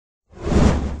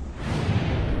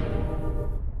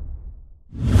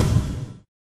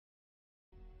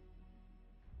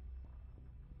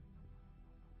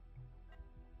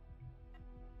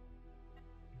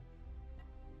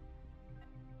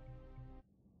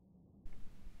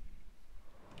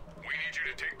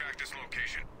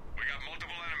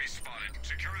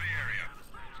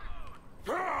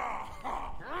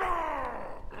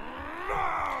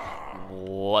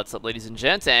What's up, ladies and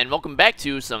gents, and welcome back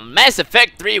to some Mass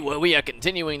Effect 3, where we are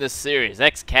continuing this series,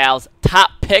 Xcal's top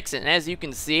picks. And as you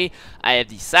can see, I have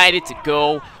decided to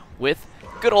go with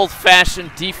good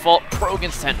old-fashioned default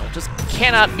Krogan Sentinel. Just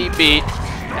cannot be beat.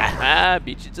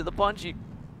 Beat you to the punch, you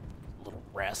little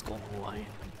rascal.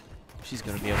 She's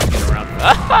gonna be able to get around.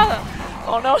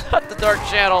 Oh no, not the Dark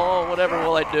Channel. Oh, whatever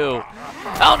will I do?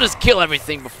 I'll just kill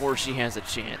everything before she has a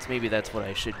chance. Maybe that's what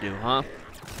I should do, huh?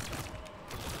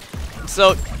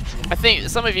 So, I think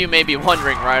some of you may be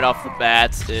wondering right off the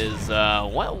bat is,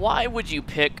 why would you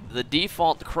pick the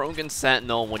default Krogan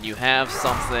Sentinel when you have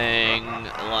something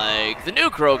like the new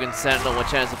Krogan Sentinel,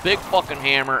 which has a big fucking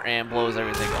hammer and blows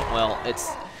everything up? Well,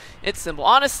 it's simple.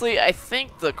 Honestly, I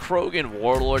think the Krogan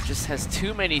Warlord just has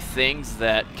too many things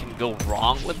that can go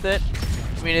wrong with it.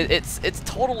 I mean, it's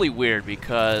totally weird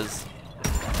because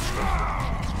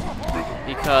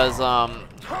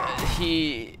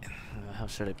he... How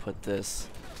should I put this?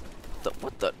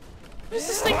 What is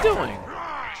this thing doing?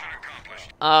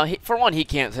 For one, he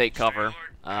can't take cover.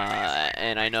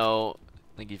 And I know,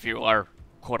 like, if you are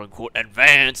quote-unquote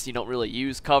advanced, you don't really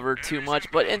use cover too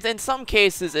much. But in some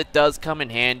cases, it does come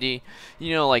in handy.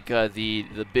 You know, like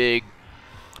the big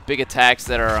attacks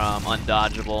that are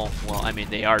undodgeable. Well, I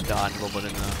mean, they are dodgeable, but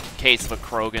in the case of a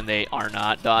Krogan, they are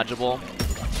not dodgeable.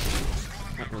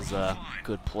 That was a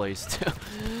good place to.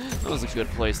 That was a good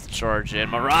place to charge in.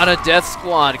 Marauder Death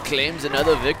Squad claims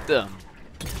another victim.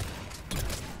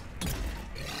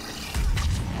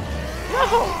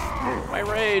 No! My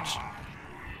rage.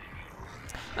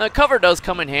 Cover does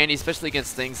come in handy, especially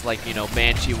against things like, you know,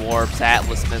 Banshee Warps,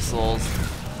 Atlas missiles.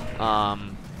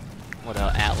 What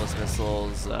else? Atlas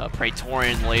missiles,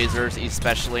 Praetorian lasers,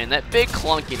 especially, and that big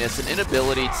clunkiness and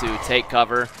inability to take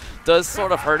cover does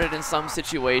sort of hurt it in some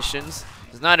situations.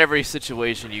 Because not every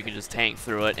situation you can just tank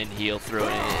through it and heal through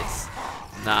it. It's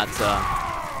not,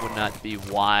 would not be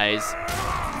wise.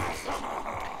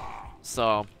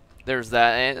 So there's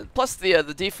that. And plus the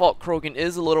default Krogan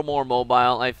is a little more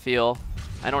mobile, I feel.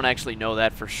 I don't actually know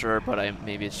that for sure, but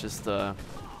maybe it's just a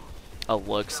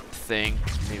looks thing.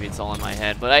 Maybe it's all in my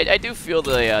head. But I do feel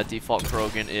the default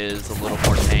Krogan is a little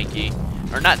more tanky.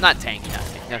 Or not tanky, not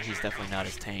tanky. No, he's definitely not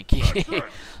as tanky.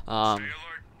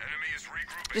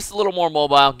 Just a little more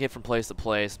mobile, get from place to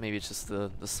place. Maybe it's just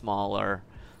the smaller,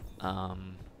 the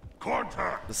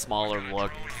smaller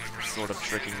look, sort of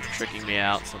tricking me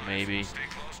out. So maybe,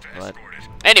 but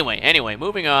anyway,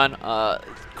 moving on.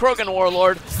 Krogan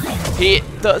Warlord, he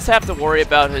does have to worry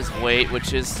about his weight,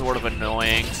 which is sort of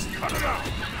annoying.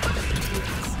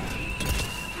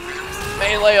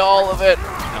 Melee all of it.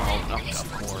 No,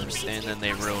 of course, and then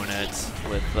they ruin it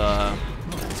with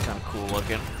it's kind of cool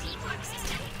looking.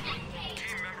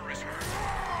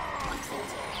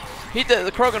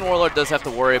 The Krogan Warlord does have to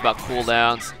worry about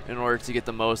cooldowns in order to get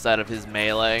the most out of his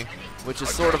melee, which is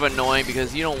sort of annoying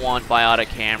because you don't want Biotic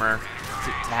Hammer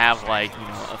to have, like, you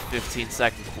know, a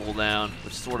 15-second cooldown,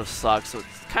 which sort of sucks. So it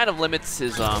kind of limits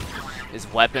his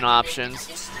weapon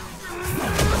options.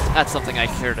 That's something I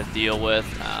care to deal with.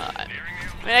 I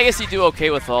mean, I guess you do okay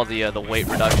with all the weight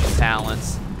reduction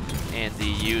talents and the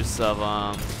use of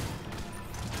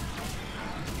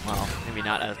well, maybe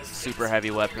not a super heavy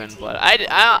weapon, but I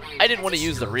didn't want to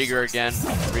use the Rieger again.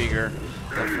 Rieger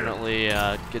definitely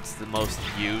gets the most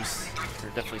use.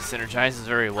 It definitely synergizes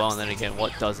very well, and then again,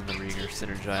 what doesn't the Rieger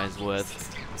synergize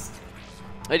with?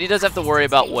 But he does have to worry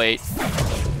about weight.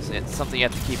 It's something you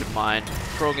have to keep in mind.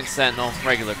 Krogan Sentinel,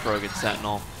 regular Krogan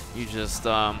Sentinel. You just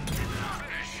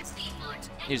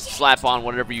slap on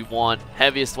whatever you want,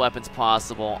 heaviest weapons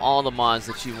possible, all the mods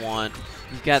that you want.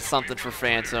 You've got something for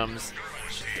Phantoms.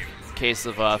 Case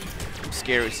of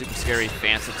super scary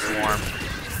Phantom Swarm.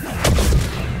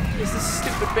 What is this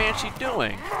stupid Banshee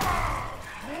doing?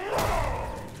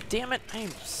 Damn it, I am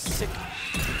sick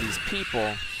of these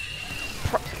people.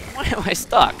 Why am I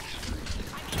stuck?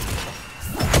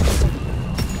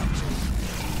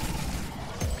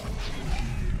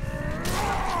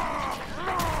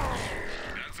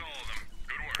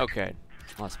 Okay.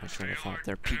 Lost my train of thought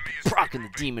there. Procking the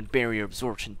demon barrier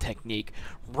absorption technique,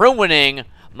 ruining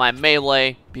my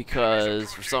melee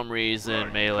because for some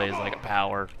reason melee is like a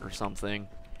power or something.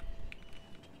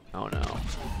 Oh no.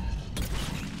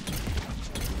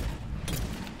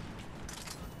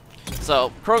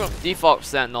 So Krogan default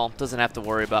Sentinel doesn't have to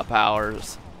worry about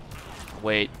powers.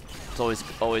 Weight, it's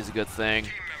always a good thing.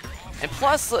 And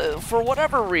plus, for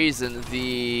whatever reason,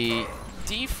 the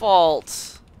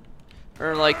default,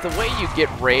 or like the way you get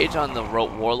rage on the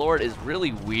Warlord is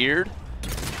really weird,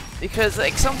 because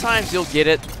like sometimes you'll get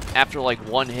it after like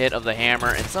one hit of the hammer,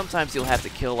 and sometimes you'll have to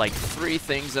kill like 4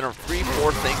 things in a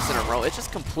row. It's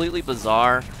just completely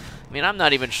bizarre. I mean, I'm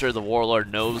not even sure the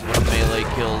Warlord knows what a melee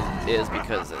kill is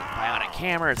because it's bionic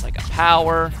hammer, it's like a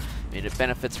power. I mean, it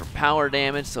benefits from power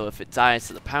damage, so if it dies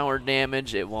to the power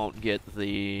damage, it won't get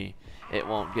the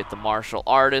martial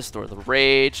artist or the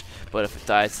rage, but if it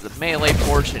dies to the melee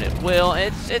portion, it will.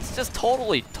 It's just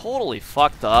totally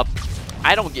fucked up.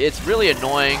 It's really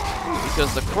annoying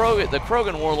because the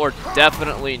Krogan Warlord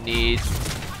definitely needs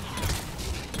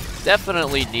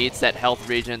that health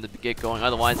regen to get going.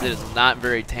 Otherwise, it is not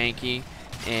very tanky,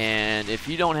 and if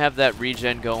you don't have that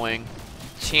regen going,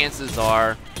 chances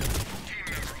are.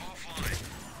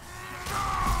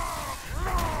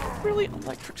 Really,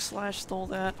 Electric Slash stole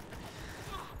that.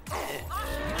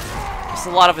 Just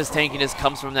a lot of his tankiness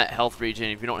comes from that health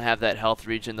regen. If you don't have that health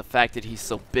regen, the fact that he's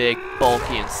so big,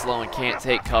 bulky, and slow and can't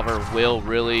take cover will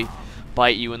really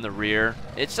bite you in the rear.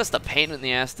 It's just a pain in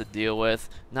the ass to deal with.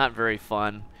 Not very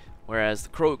fun. Whereas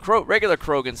the regular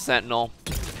Krogan Sentinel,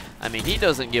 I mean, he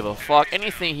doesn't give a fuck.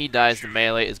 Anything he dies to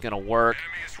melee is going to work.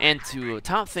 And to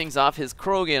top things off, his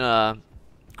Krogan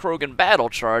battle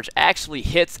charge actually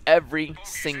hits every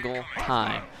single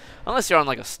time. Unless you're on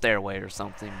like a stairway or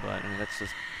something, but I mean, that's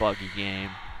just buggy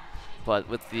game. But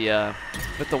with the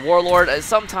Warlord,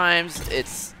 sometimes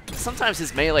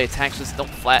his melee attacks just don't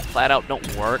flat out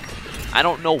don't work. I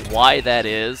don't know why that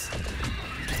is.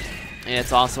 And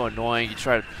it's also annoying. You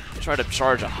try to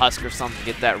charge a husk or something to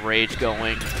get that rage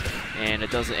going, and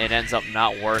it ends up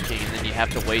not working, and then you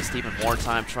have to waste even more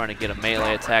time trying to get a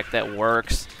melee attack that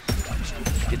works.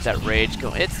 Get that rage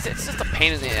going. It's just a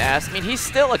pain in the ass. I mean, he's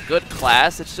still a good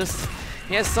class. It's just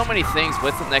he has so many things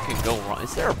with him that can go wrong.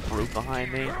 Is there a brute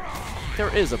behind me?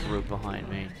 There is a brute behind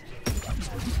me.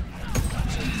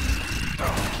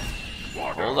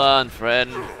 Hold on,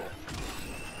 friend.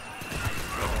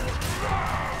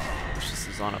 Wish this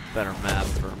is on a better map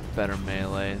for better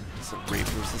melee. Some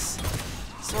Reapers. This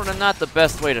is sort of not the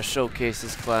best way to showcase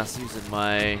this class, using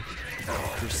my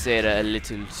Crusader a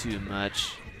little too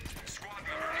much.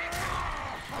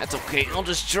 That's okay, I'll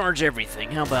just charge everything.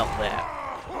 How about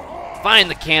that? Find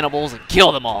the cannibals and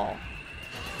kill them all.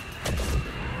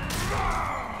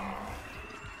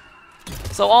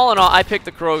 So all in all, I picked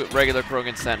the regular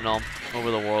Krogan Sentinel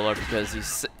over the Warlord because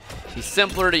he's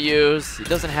simpler to use. He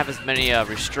doesn't have as many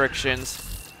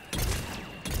restrictions.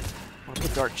 Want to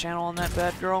put Dark Channel on that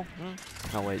bad girl?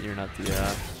 Hmm? Oh wait, you're not the.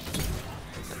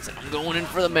 That's it. I'm going in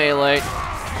for the melee.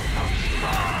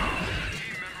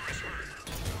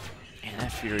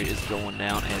 That Fury is going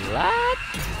down a lot.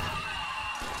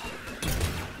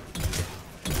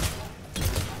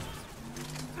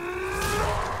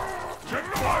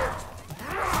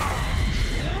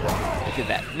 Look at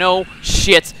that. No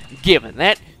shit given.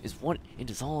 That is what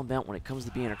it is all about when it comes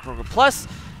to being a Krogan. Plus,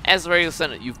 as a regular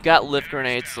Sentinel, you've got lift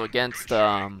grenades, so against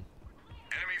I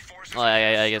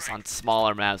guess on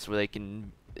smaller maps where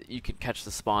you can catch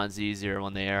the spawns easier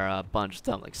when they are bunched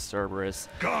up, like Cerberus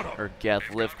or Geth.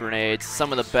 Lift grenades,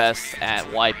 some of the best at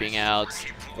wiping out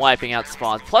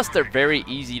spawns. Plus, they're very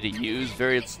easy to use,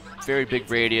 very big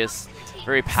radius,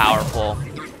 very powerful.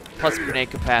 Plus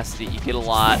grenade capacity, you get a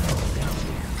lot.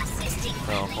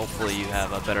 So hopefully you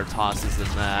have better tosses than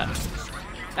that.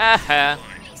 Haha.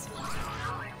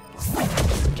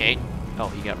 Okay. Oh,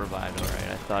 he got revived. All right.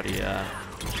 I thought he.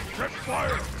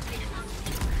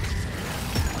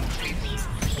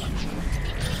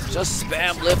 Just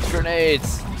spam lift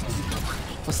grenades.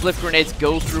 Plus lift grenades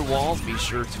go through walls. Be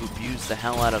sure to abuse the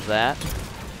hell out of that.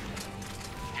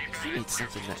 I need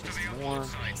something that is more.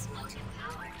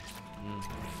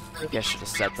 Maybe I should have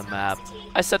set the map.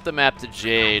 I set the map to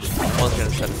Jade. I was gonna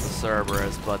set it to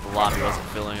Cerberus, but the lobby wasn't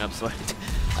filling up, so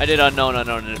I did Unknown,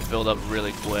 and it filled up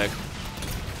really quick.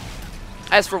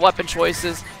 As for weapon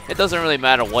choices, it doesn't really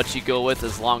matter what you go with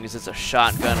as long as it's a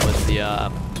shotgun with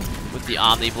the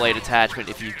Omni Blade attachment.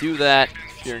 If you do that,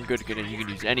 you're in good condition. You can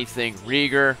use anything.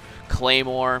 Rieger,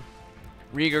 Claymore,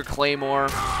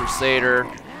 Crusader,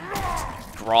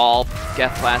 Grawl,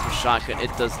 Geth Blast with shotgun.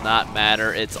 It does not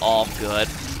matter. It's all good.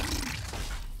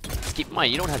 Just keep in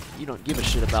mind, you don't give a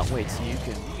shit about weight, so you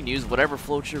can use whatever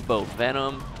floats your boat.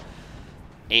 Venom,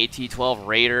 AT-12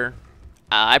 Raider.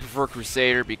 I prefer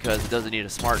Crusader because it doesn't need a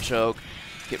smart choke.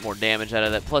 Get more damage out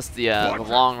of that. Plus the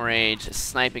long-range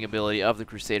sniping ability of the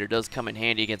Crusader does come in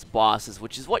handy against bosses,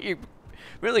 which is what you're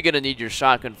really going to need your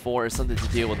shotgun for, is something to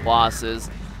deal with bosses.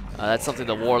 That's something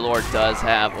the Warlord does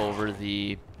have over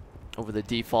the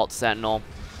default Sentinel,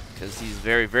 because he's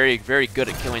very good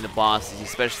at killing the bosses,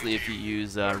 especially if you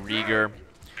use Rieger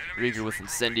with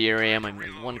incendiary ammo. I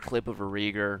mean, one clip of a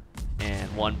Rieger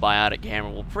and one biotic hammer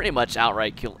will pretty much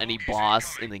outright kill any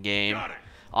boss in the game,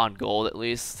 on gold at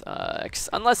least,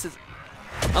 unless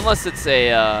it's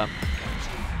a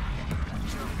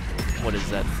what is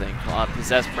that thing called?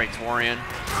 Possessed Praetorian.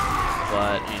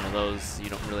 But you know, those you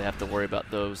don't really have to worry about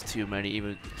those too many.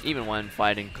 Even when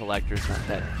fighting collectors, not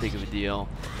that big of a deal.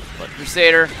 But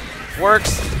Crusader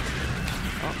works.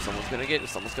 Oh, someone's gonna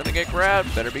get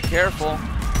grabbed. Better be careful.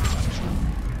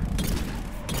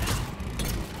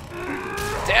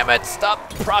 Damn it!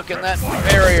 Stop proccing that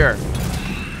barrier.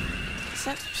 Is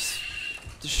that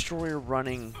destroyer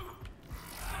running?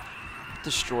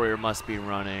 Destroyer must be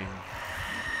running.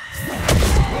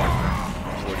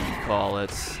 What do you call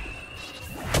it?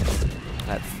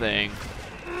 That thing.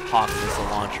 Hawk missile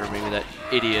launcher. Maybe that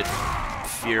idiot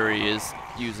Fury is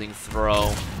using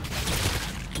throw.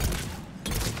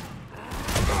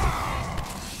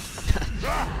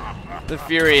 The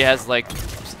Fury has like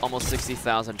almost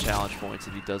 60,000 challenge points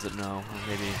if he doesn't know. Or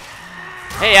maybe.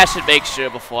 Hey, I should make sure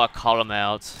before I call him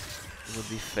out. It would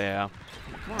be fair.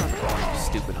 Come on, you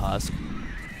stupid husk.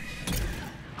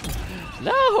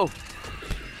 No!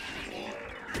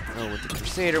 Oh, with the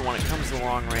Crusader, when it comes to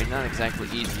long range, not exactly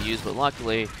easy to use, but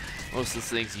luckily, most of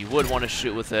the things you would want to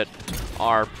shoot with it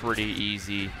are pretty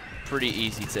easy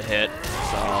to hit.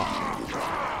 So,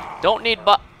 don't need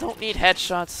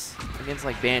headshots against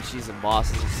like Banshees and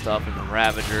bosses and stuff, and the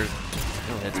Ravagers.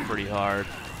 It hits pretty hard.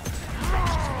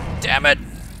 Damn it!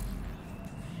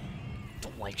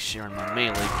 Don't like sharing my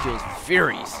melee kills with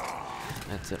Furies.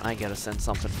 That's it. I gotta send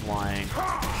something flying.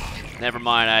 Never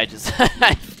mind. I just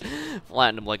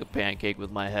flattened him like a pancake with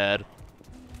my head.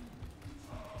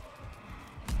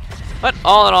 But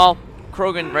all in all,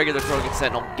 regular Krogan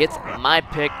Sentinel gets my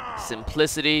pick.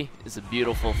 Simplicity is a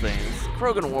beautiful thing. This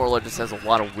Krogan Warlord just has a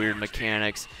lot of weird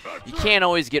mechanics. You can't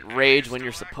always get rage when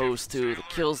you're supposed to. The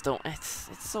kills don't. It's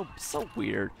so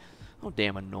weird. So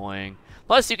damn annoying.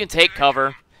 Plus, you can take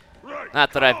cover.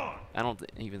 Not that I don't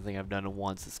even think I've done it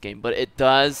once this game, but it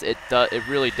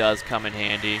really does come in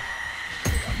handy.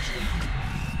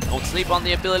 Don't sleep on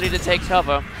the ability to take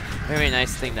cover. Very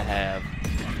nice thing to have.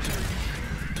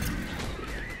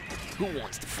 Who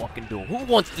wants to fucking duel? Who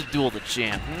wants to duel the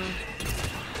champ?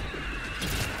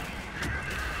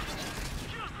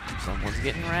 Someone's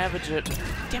getting ravaged.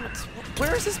 Damn it!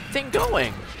 Where is this thing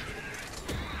going?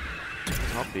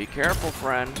 Oh, be careful,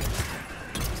 friend.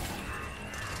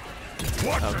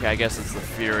 Okay, I guess it's the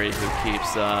Fury who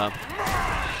keeps,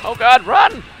 oh god,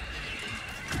 run!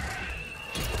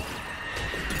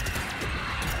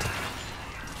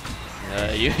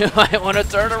 You might want to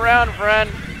turn around, friend.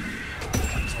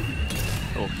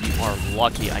 Oh, you are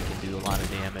lucky I can do a lot of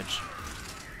damage.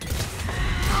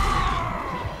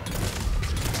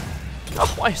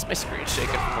 Oh, why is my screen shaking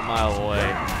from a mile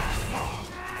away?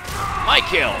 My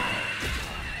kill!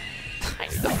 I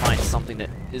need to find something that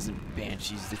isn't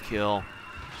Banshees to kill.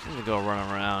 I'm gonna go run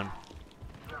around.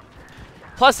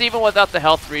 Plus, even without the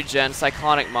health regen,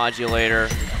 Cyclonic Modulator,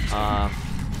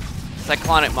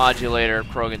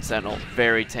 Krogan Sentinel,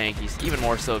 very tanky. Even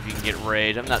more so if you can get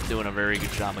rage. I'm not doing a very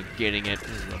good job of getting it. This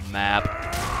is a map.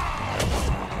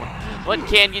 What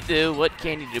can you do? What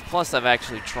can you do? Plus, I'm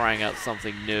actually trying out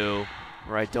something new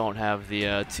where I don't have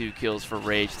the 2 kills for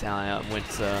rage talent. Went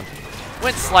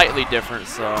slightly different,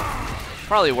 so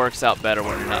probably works out better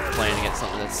when you're not playing against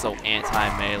something that's so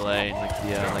anti-melee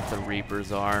like the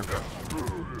Reapers are.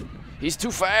 He's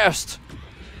too fast.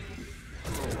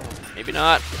 Maybe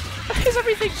not. Why is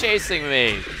everything chasing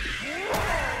me?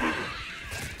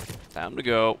 Time to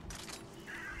go.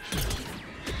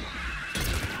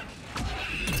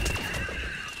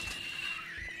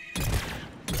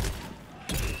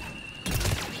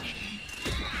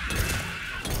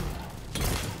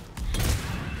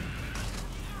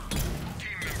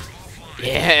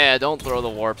 Yeah, don't throw the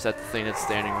warps at the thing that's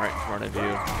standing right in front of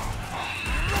you.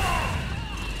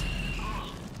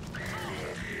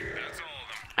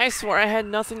 I swear I had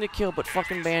nothing to kill but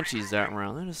fucking Banshees that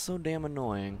round. That is so damn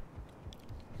annoying.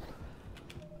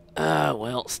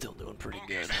 Well, still doing pretty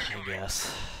good, I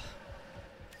guess.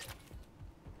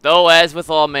 Though, as with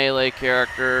all melee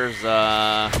characters,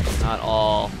 not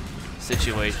all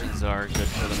situations are good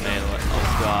for the melee.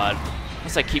 Oh god.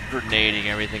 Unless I keep grenading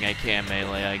everything I can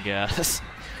melee, I guess.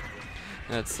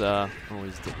 That's,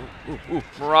 always the... Ooh,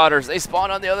 Marauders! They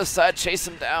spawn on the other side! Chase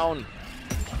them down!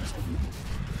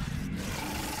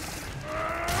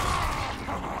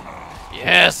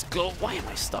 Yes! Go! Why am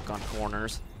I stuck on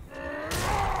corners?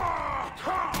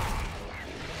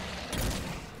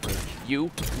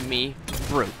 You, me,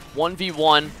 brute.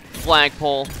 1v1,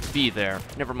 flagpole, be there.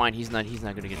 Never mind, he's not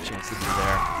gonna get a chance to be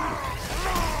there.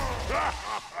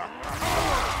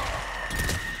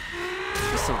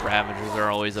 The Ravagers are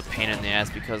always a pain in the ass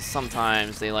because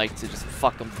sometimes they like to just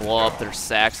fucking blow up their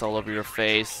sacks all over your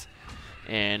face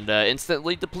and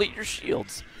instantly deplete your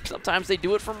shields. sometimes they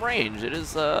do it from range. It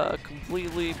is a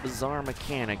completely bizarre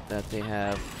mechanic that they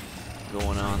have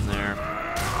going on there.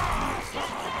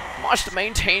 Must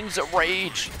maintain the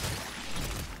rage.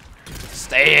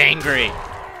 Stay angry.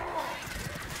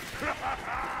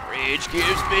 Rage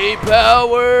gives me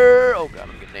power. Oh god,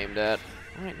 I'm getting named at.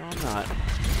 Alright, no, I'm not.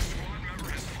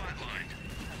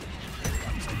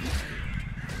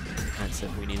 That's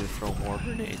if we need to throw more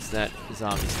grenades. That is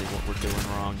obviously what we're doing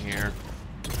wrong here.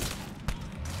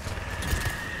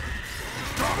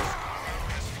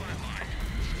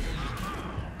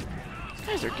 These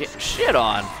guys are getting shit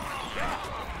on.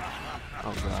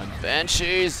 Oh god,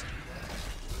 Banshees!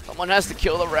 Someone has to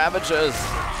kill the Ravagers.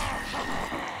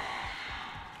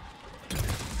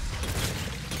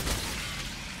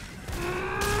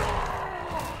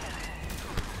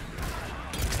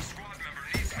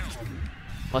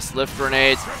 Must lift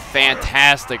grenades,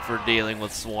 fantastic for dealing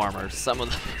with swarmers. Some of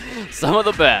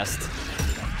the best.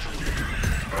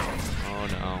 Oh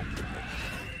no.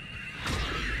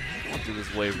 I'll do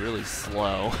this way really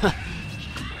slow.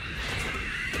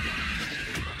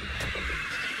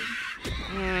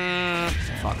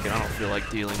 Fuck it, I don't feel like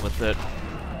dealing with it.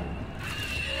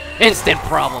 Instant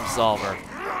problem solver.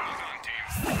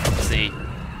 See?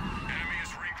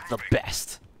 The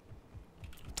best.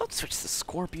 Don't switch to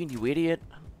Scorpion, you idiot.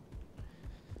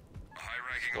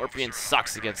 Scorpion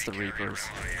sucks against the Reapers.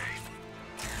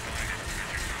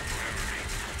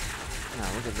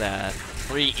 Now look at that.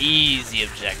 3 easy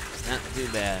objectives. Not too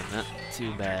bad. Not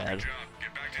too bad.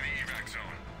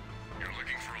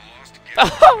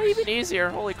 Oh, even easier.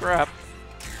 Holy crap.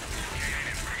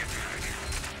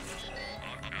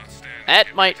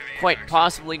 That might quite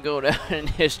possibly go down in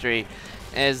history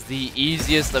as the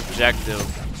easiest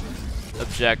objectives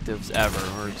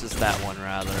ever, or just that one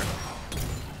rather.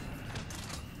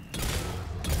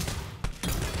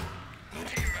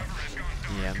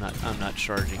 Yeah, I'm not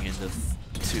charging into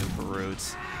 2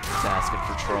 brutes. It's asking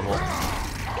for trouble.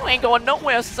 You ain't going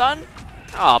nowhere, son.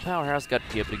 Oh, Powerhouse got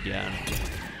gipped again.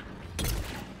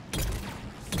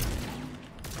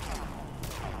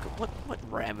 What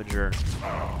Ravager?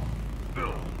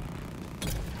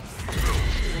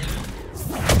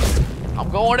 I'm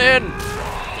going in!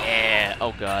 Yeah!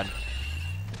 Oh god.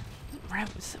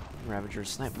 Ravager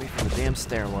sniped me from the damn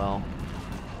stairwell.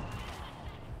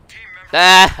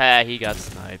 Ah! He got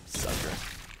sniped, sucker.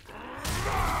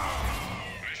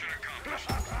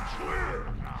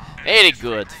 Very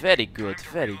good, very good,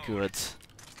 very good.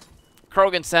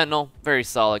 Krogan Sentinel, very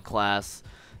solid class.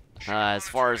 As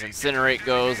far as Incinerate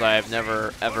goes, I've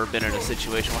never ever been in a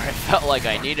situation where I felt like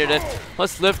I needed it.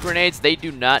 Plus, lift grenades, they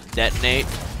do not detonate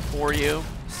for you,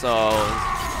 so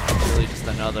it's really just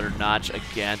another notch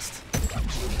against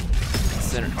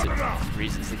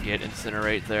reasons to get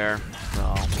Incinerate there.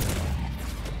 So,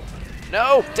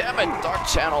 no, damn it, Dark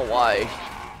Channel, why?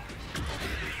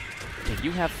 Okay, you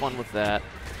have fun with that.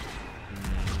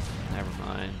 Never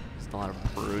mind. There's a lot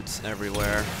of brutes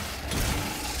everywhere.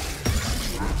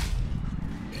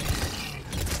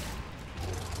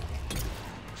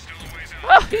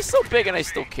 Oh, he's so big and I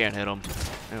still can't hit him.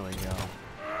 There we go.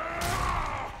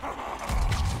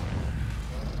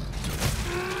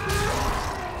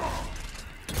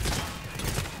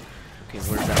 Okay,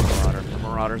 where's that Marauder? The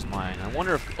Marauder's mine. I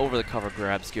wonder if over-the-cover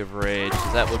grabs give rage,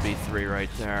 'cause that would be 3 right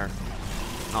there.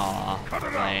 Aw,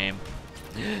 lame.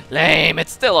 Lame!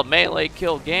 It's still a melee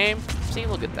kill game. See,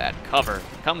 look at that. Cover.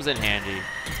 Comes in handy.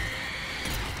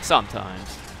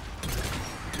 Sometimes.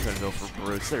 I'm gonna go for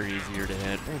brutes. They're easier to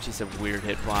hit. Banshees have weird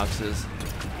hitboxes.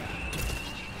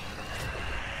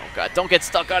 Oh god, don't get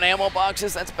stuck on ammo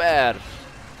boxes. That's bad.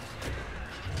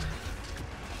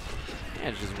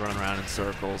 And just run around in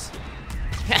circles.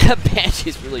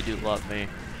 Banshees really do love me.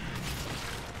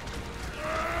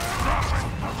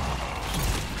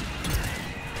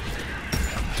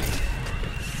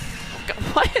 Oh god,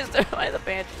 why the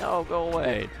Banshee? No, go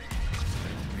away.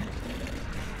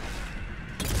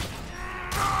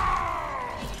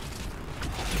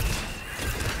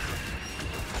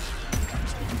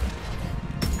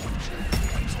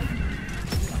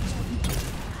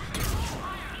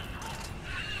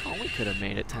 We could have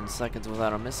made it 10 seconds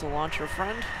without a missile launcher,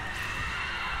 friend.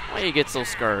 Why you get so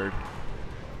scared?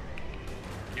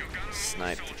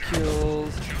 Snipe the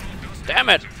kills. Damn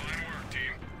it!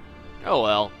 Oh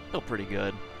well, still pretty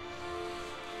good.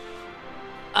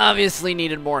 Obviously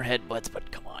needed more headbutts,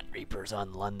 but come on, Reapers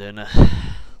on London.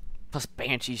 Plus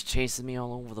Banshees chasing me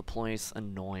all over the place.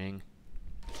 Annoying.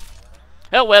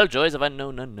 Oh well, joys of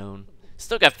unknown.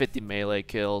 Still got 50 melee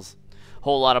kills.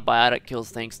 Whole lot of biotic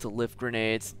kills thanks to lift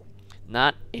grenades.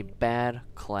 Not a bad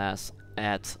class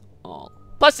at all.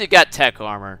 Plus you got tech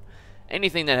armor.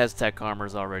 Anything that has tech armor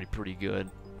is already pretty good.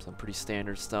 Some pretty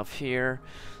standard stuff here.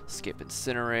 Skip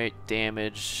incinerate,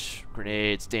 damage,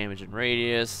 grenades, damage and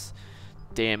radius,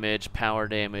 damage, power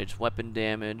damage, weapon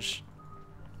damage,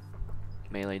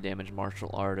 melee damage, martial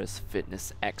artist,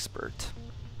 fitness expert.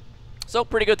 So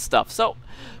pretty good stuff. So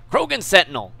Krogan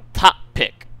Sentinel, top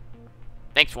pick.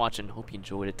 Thanks for watching. Hope you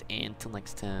enjoyed it. And until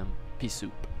next time, peace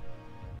out.